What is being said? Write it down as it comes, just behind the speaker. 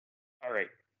All right.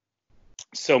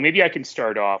 So maybe I can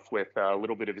start off with a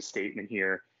little bit of a statement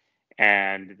here,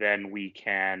 and then we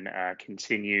can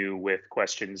continue with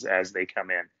questions as they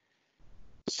come in.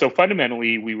 So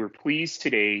fundamentally, we were pleased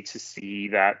today to see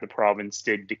that the province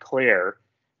did declare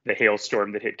the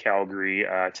hailstorm that hit Calgary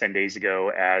 10 days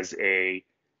ago as a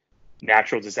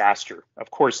natural disaster.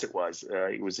 Of course it was.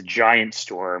 It was a giant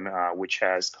storm which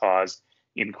has caused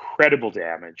incredible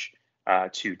damage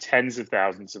to tens of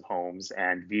thousands of homes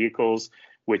and vehicles,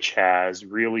 which has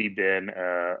really been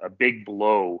a big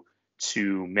blow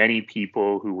to many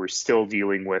people who were still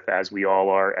dealing with, as we all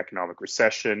are, economic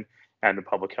recession and the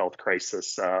public health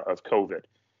crisis of COVID.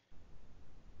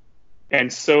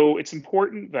 And so it's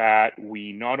important that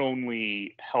we not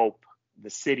only help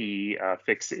the city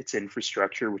fix its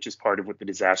infrastructure, which is part of what the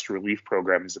disaster relief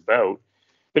program is about,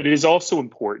 but it is also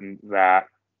important that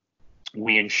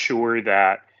we ensure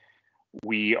that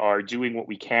we are doing what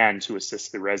we can to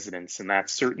assist the residents. And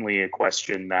that's certainly a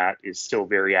question that is still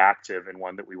very active and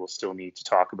one that we will still need to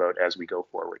talk about as we go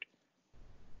forward.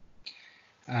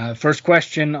 First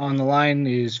question on the line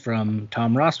is from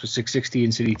Tom Ross with 660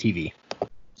 in City TV.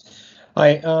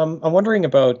 Hi, I'm wondering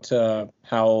about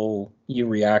how you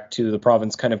react to the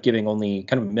province kind of giving only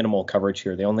kind of minimal coverage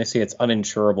here. They only say it's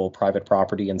uninsurable private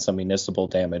property and some municipal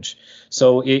damage.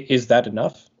 So is that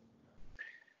enough?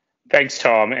 Thanks,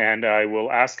 Tom. And I will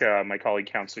ask my colleague,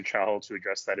 Councillor Chahal, to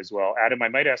address that as well. Adam, I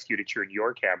might ask you to turn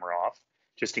your camera off,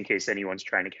 just in case anyone's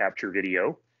trying to capture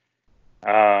video.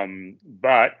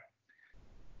 But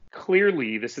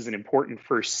clearly, this is an important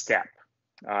first step.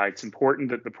 It's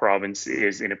important that the province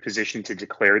is in a position to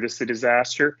declare this a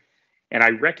disaster. And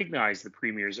I recognize the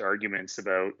Premier's arguments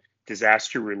about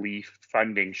disaster relief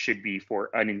funding should be for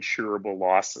uninsurable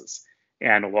losses.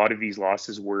 And a lot of these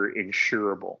losses were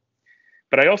insurable.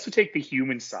 But I also take the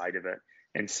human side of it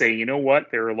and say, you know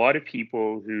what, there are a lot of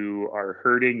people who are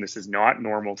hurting. This is not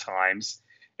normal times.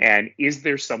 And is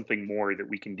there something more that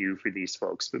we can do for these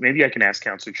folks? But maybe I can ask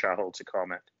Councillor Chahal to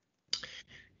comment.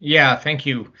 Yeah, thank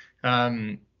you.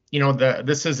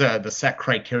 This is the set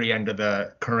criteria under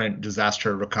the current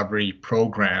disaster recovery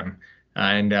program.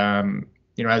 And,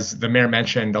 as the mayor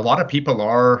mentioned, a lot of people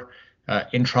are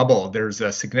in trouble. There's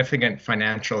a significant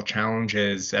financial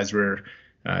challenges as we're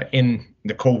in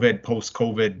the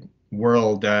post-COVID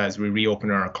world as we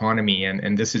reopen our economy.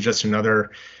 And this is just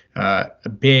another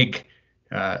big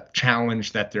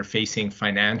challenge that they're facing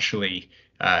financially.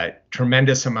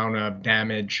 Tremendous amount of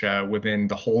damage within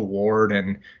the whole ward.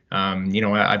 And,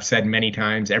 I've said many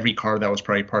times, every car that was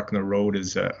probably parked on the road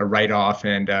is a write-off,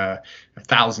 and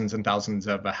thousands and thousands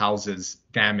of houses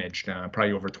damaged,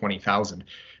 probably over 20,000.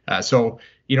 So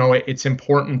it's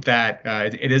important that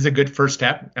it is a good first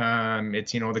step.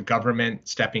 It's, the government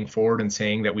stepping forward and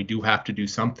saying that we do have to do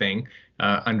something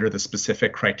under the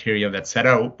specific criteria that's set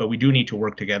out, but we do need to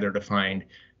work together to find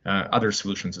other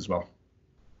solutions as well.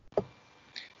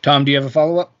 Tom, do you have a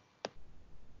follow-up?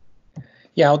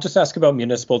 Yeah, I'll just ask about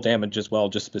municipal damage as well,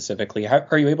 just specifically.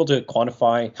 Are you able to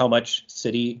quantify how much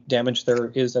city damage there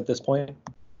is at this point?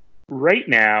 Right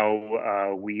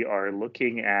now, we are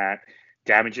looking at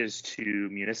damages to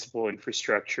municipal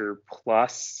infrastructure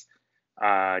plus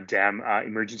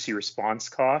emergency response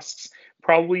costs,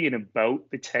 probably in about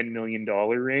the $10 million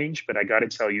range. But I got to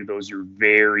tell you, those are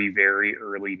very, very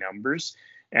early numbers,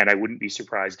 and I wouldn't be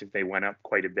surprised if they went up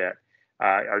quite a bit.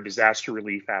 Our disaster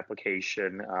relief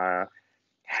application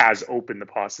has opened the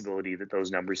possibility that those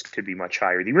numbers could be much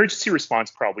higher. The emergency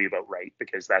response probably about right,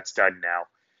 because that's done now.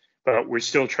 But we're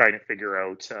still trying to figure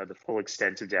out the full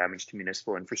extent of damage to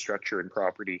municipal infrastructure and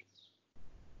property.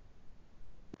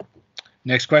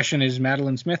 Next question is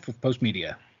Madeline Smith with Post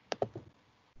Media.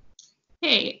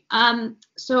 Hey,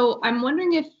 so I'm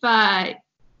wondering if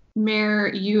Mayor,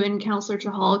 you and Councillor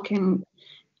Chahal can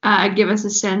give us a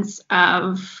sense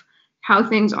of how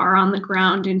things are on the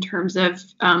ground in terms of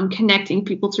connecting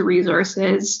people to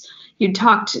resources. You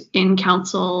talked in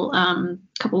council a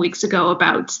couple weeks ago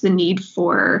about the need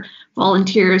for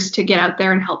volunteers to get out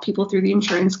there and help people through the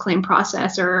insurance claim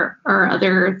process or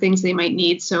other things they might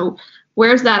need. So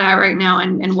where's that at right now,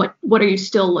 and what are you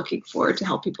still looking for to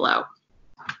help people out?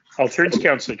 I'll turn to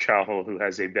Councillor Chahal, who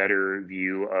has a better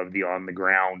view of the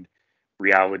on-the-ground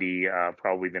reality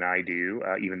probably than I do,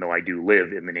 even though I do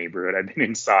live in the neighborhood. I've been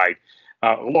inside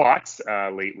lots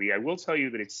lately. I will tell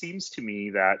you that it seems to me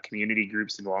that community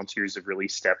groups and volunteers have really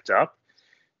stepped up.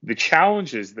 The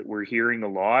challenge is that we're hearing a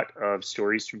lot of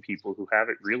stories from people who have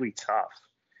it really tough.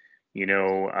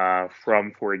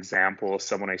 From, for example,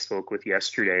 someone I spoke with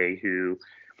yesterday who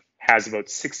has about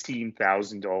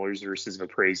 $16,000 versus of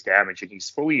appraised damage, and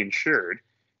he's fully insured,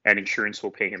 and insurance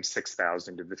will pay him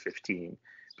 $6,000 of the $15,000.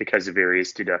 because of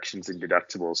various deductions and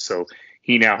deductibles. So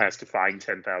he now has to find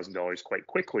 $10,000 quite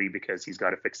quickly because he's got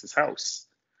to fix his house.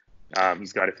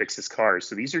 He's got to fix his car.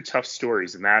 So these are tough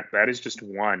stories, and that is just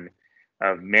one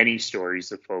of many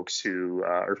stories of folks who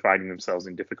are finding themselves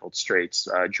in difficult straits.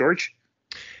 George?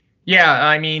 Yeah,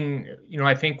 I mean,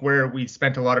 I think where we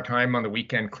spent a lot of time on the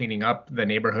weekend cleaning up the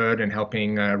neighborhood and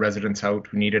helping residents out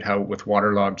who needed help with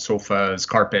waterlogged sofas,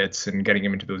 carpets, and getting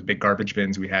them into those big garbage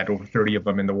bins. We had over 30 of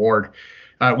them in the ward.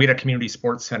 We had a community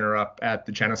sports center up at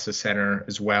the Genesis Center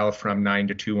as well from 9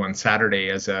 to 2 on Saturday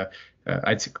as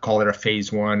I'd call it a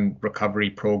phase 1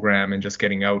 recovery program, and just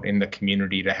getting out in the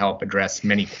community to help address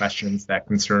many questions that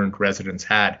concerned residents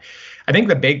had. I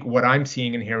think what I'm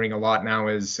seeing and hearing a lot now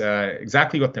is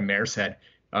exactly what the mayor said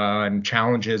on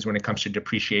challenges when it comes to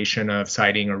depreciation of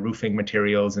siding or roofing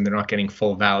materials, and they're not getting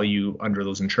full value under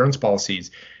those insurance policies.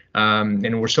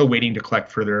 And we're still waiting to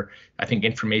collect further, I think,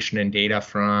 information and data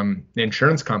from the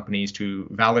insurance companies to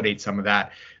validate some of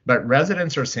that. But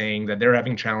residents are saying that they're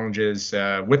having challenges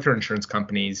with their insurance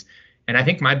companies. And I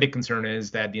think my big concern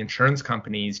is that the insurance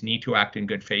companies need to act in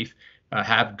good faith,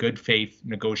 have good faith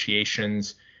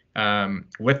negotiations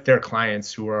with their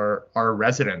clients who are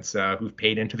residents who've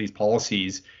paid into these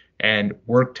policies, and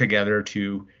work together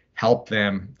to help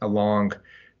them along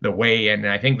the way. And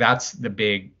I think that's the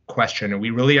big question. And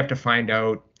we really have to find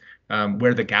out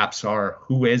where the gaps are,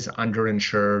 who is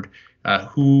underinsured,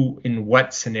 who in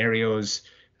what scenarios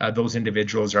those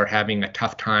individuals are having a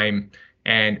tough time,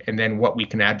 and then what we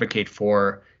can advocate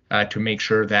for to make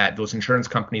sure that those insurance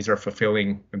companies are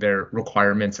fulfilling their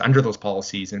requirements under those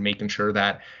policies, and making sure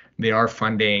that they are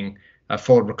funding a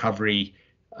full recovery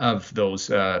of those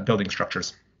building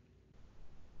structures.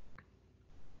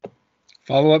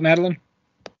 Follow up, Madeline?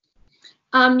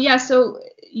 Yeah, so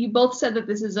you both said that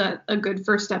this is a good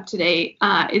first step today.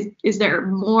 Is there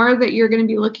more that you're going to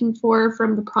be looking for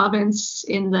from the province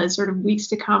in the sort of weeks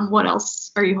to come? What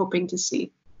else are you hoping to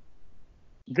see?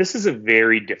 This is a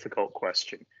very difficult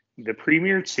question. The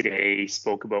Premier today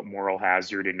spoke about moral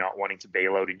hazard and not wanting to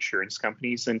bail out insurance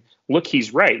companies. And look,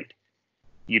 he's right.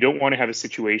 You don't want to have a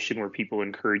situation where people are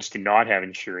encouraged to not have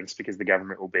insurance because the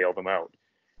government will bail them out.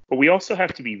 But we also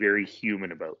have to be very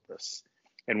human about this.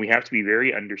 And we have to be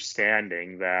very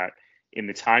understanding that in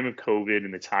the time of COVID,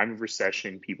 in the time of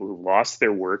recession, people who've lost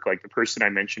their work, like the person I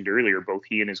mentioned earlier, both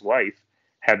he and his wife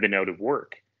have been out of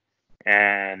work.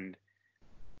 And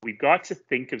we've got to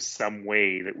think of some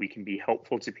way that we can be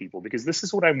helpful to people, because this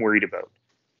is what I'm worried about.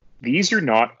 These are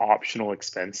not optional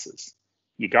expenses.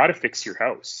 You got to fix your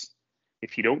house.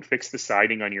 If you don't fix the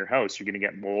siding on your house, you're going to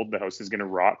get mold. The house is going to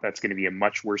rot. That's going to be a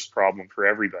much worse problem for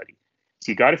everybody.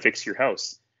 So you got to fix your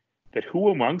house. But who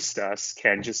amongst us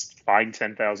can just find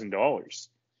 $10,000?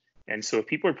 And so if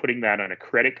people are putting that on a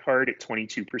credit card at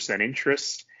 22%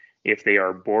 interest, if they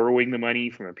are borrowing the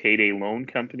money from a payday loan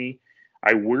company,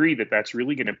 I worry that that's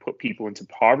really going to put people into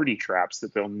poverty traps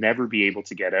that they'll never be able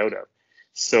to get out of.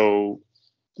 So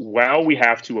while we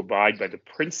have to abide by the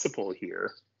principle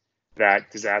here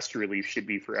that disaster relief should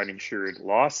be for uninsured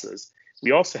losses,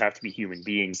 we also have to be human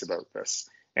beings about this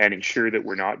and ensure that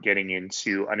we're not getting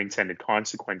into unintended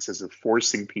consequences of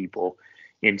forcing people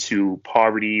into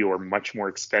poverty or much more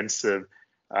expensive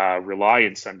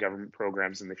reliance on government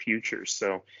programs in the future.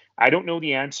 So I don't know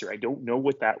the answer. I don't know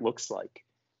what that looks like.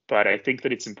 But I think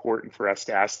that it's important for us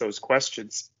to ask those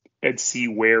questions and see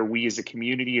where we as a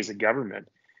community, as a government,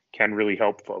 can really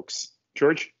help folks.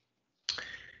 George?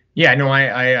 Yeah, no,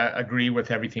 I agree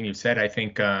with everything you said. I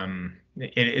think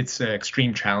it's an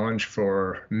extreme challenge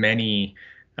for many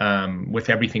with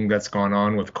everything that's gone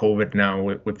on with COVID now,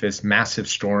 with this massive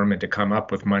storm, and to come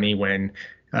up with money when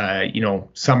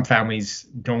some families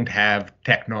don't have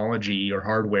technology or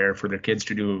hardware for their kids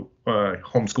to do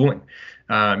homeschooling.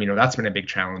 That's been a big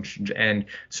challenge. And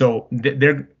so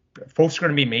folks are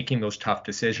going to be making those tough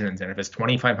decisions. And if it's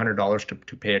 $2,500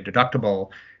 to pay a deductible,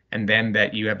 and then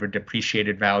that you have a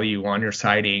depreciated value on your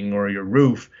siding or your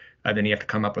roof, then you have to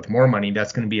come up with more money.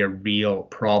 That's going to be a real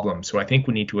problem. So I think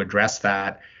we need to address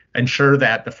that, ensure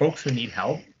that the folks who need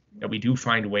help, that we do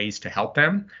find ways to help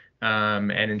them,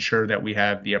 and ensure that we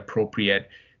have the appropriate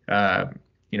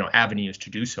avenues to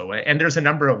do so. And there's a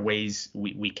number of ways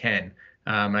we can.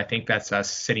 I think that's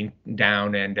us sitting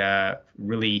down and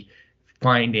really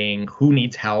finding who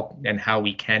needs help and how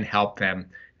we can help them.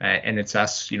 And it's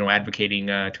us, advocating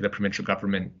to the provincial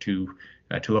government to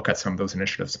look at some of those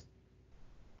initiatives.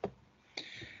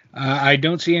 I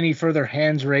don't see any further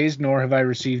hands raised, nor have I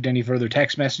received any further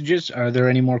text messages. Are there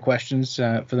any more questions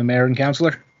for the mayor and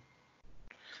councillor?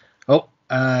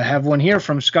 I have one here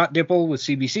from Scott Dipple with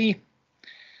CBC.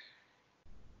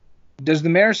 Does the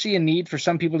mayor see a need for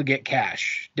some people to get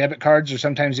cash? Debit cards are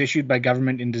sometimes issued by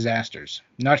government in disasters.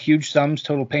 Not huge sums,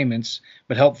 total payments,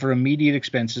 but help for immediate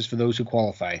expenses for those who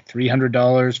qualify. $300,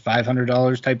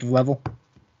 $500 type of level?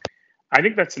 I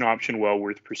think that's an option well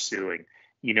worth pursuing.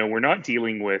 We're not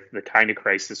dealing with the kind of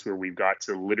crisis where we've got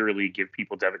to literally give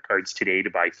people debit cards today to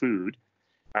buy food,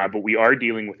 but we are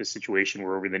dealing with a situation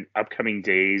where over the upcoming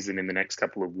days and in the next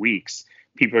couple of weeks,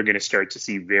 people are going to start to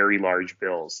see very large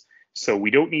bills. So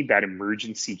we don't need that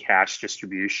emergency cash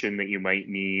distribution that you might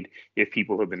need if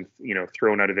people have been,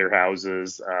 thrown out of their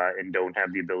houses and don't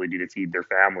have the ability to feed their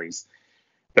families.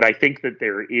 But I think that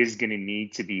there is going to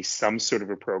need to be some sort of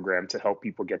a program to help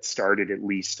people get started at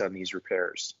least on these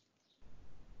repairs.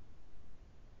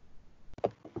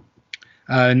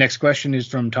 Next question is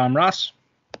from Tom Ross.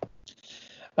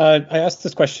 I asked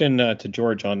this question to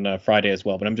George on Friday as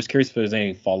well, but I'm just curious if there's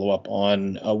any follow-up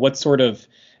on what sort of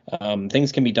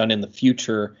things can be done in the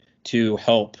future to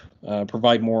help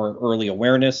provide more early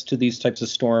awareness to these types of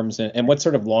storms, and what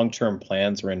sort of long-term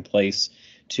plans are in place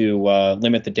to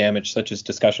limit the damage, such as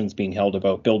discussions being held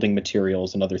about building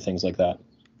materials and other things like that.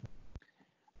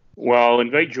 Well, I'll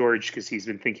invite George because he's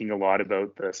been thinking a lot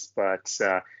about this, but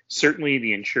certainly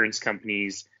the insurance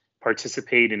companies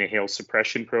participate in a hail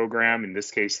suppression program. In this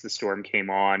case, the storm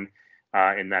came on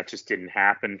and that just didn't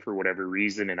happen for whatever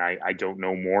reason, and I don't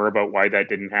know more about why that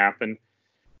didn't happen.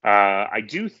 I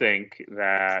do think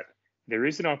that there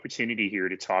is an opportunity here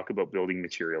to talk about building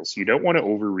materials. You don't want to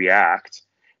overreact,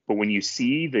 but when you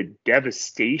see the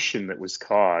devastation that was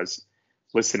caused,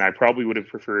 listen, I probably would have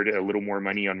preferred a little more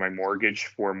money on my mortgage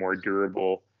for more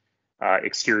durable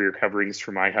exterior coverings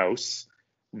for my house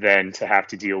than to have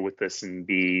to deal with this and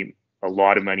be a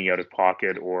lot of money out of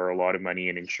pocket or a lot of money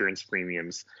in insurance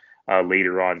premiums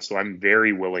later on. So I'm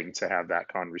very willing to have that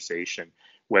conversation,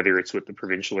 whether it's with the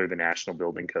provincial or the national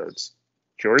building codes.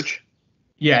 George?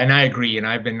 Yeah, and I agree. And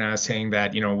I've been saying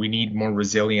that, we need more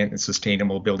resilient and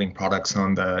sustainable building products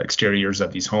on the exteriors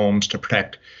of these homes to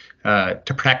protect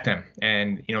them.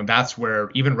 And, that's where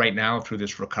even right now through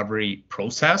this recovery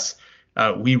process,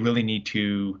 we really need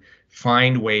to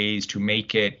find ways to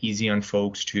make it easy on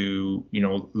folks to,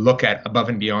 look at above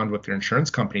and beyond what their insurance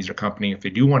companies are accompanying. If they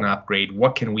do want to upgrade,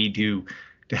 what can we do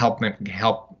to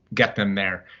help get them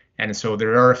there? And so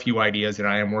there are a few ideas that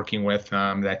I am working with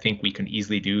that I think we can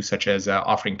easily do, such as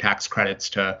offering tax credits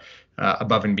to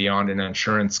above and beyond an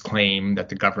insurance claim that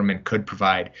the government could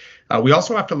provide. We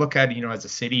also have to look at, as a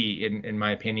city, in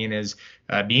my opinion, is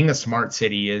being a smart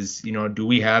city is, do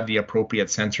we have the appropriate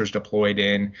sensors deployed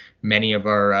in many of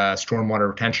our stormwater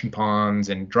retention ponds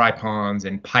and dry ponds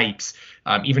and pipes,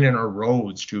 even in our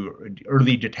roads to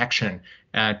early detection,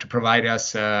 to provide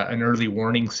us an early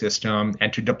warning system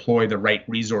and to deploy the right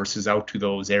resources out to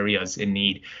those areas in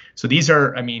need. So these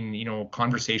are,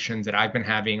 conversations that I've been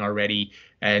having already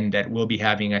and that we'll be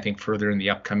having, I think, further in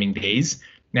the upcoming days.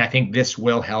 And I think this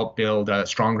will help build a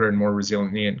stronger and more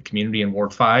resilient community in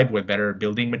Ward 5 with better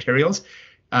building materials.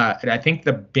 And I think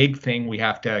the big thing we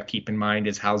have to keep in mind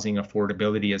is housing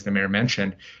affordability, as the mayor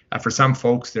mentioned. For some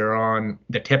folks, they're on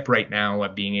the tip right now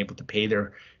of being able to pay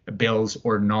their bills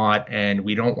or not. And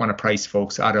we don't want to price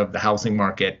folks out of the housing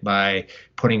market by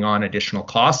putting on additional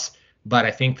costs. But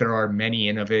I think there are many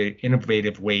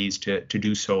innovative ways to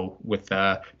do so with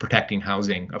protecting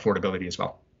housing affordability as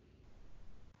well.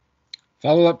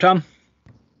 Follow up, Tom?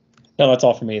 No, that's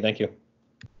all for me. Thank you.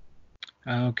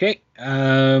 Okay.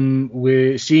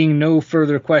 We're seeing no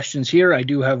further questions here. I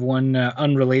do have one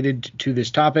unrelated to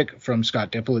this topic from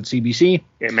Scott Dipple at CBC.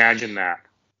 Imagine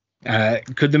that.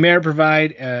 Could the mayor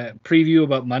provide a preview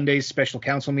about Monday's special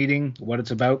council meeting, what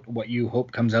it's about, what you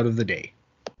hope comes out of the day?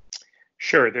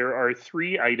 Sure. There are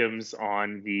 3 items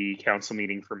on the council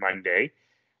meeting for Monday.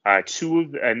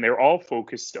 And they're all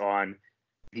focused on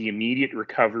the immediate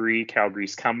recovery,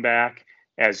 Calgary's comeback,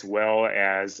 as well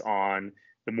as on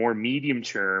the more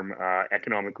medium-term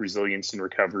economic resilience and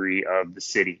recovery of the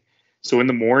city. So in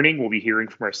the morning, we'll be hearing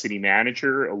from our city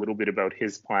manager a little bit about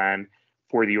his plan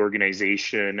for the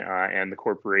organization and the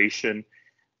corporation,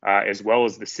 as well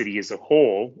as the city as a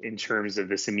whole in terms of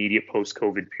this immediate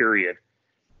post-COVID period.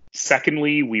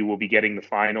 Secondly, we will be getting the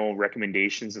final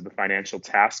recommendations of the Financial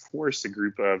Task Force, a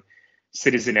group of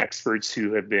citizen experts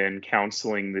who have been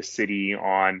counseling the city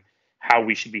on how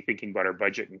we should be thinking about our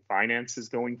budget and finances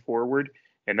going forward.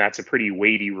 And that's a pretty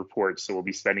weighty report, so we'll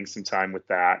be spending some time with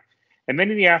that. And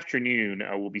then in the afternoon,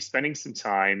 we'll be spending some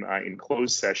time in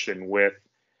closed session with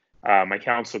my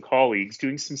council colleagues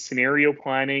doing some scenario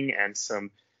planning and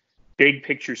some big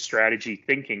picture strategy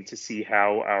thinking to see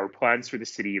how our plans for the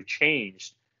city have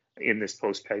changed in this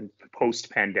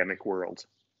post-pandemic world.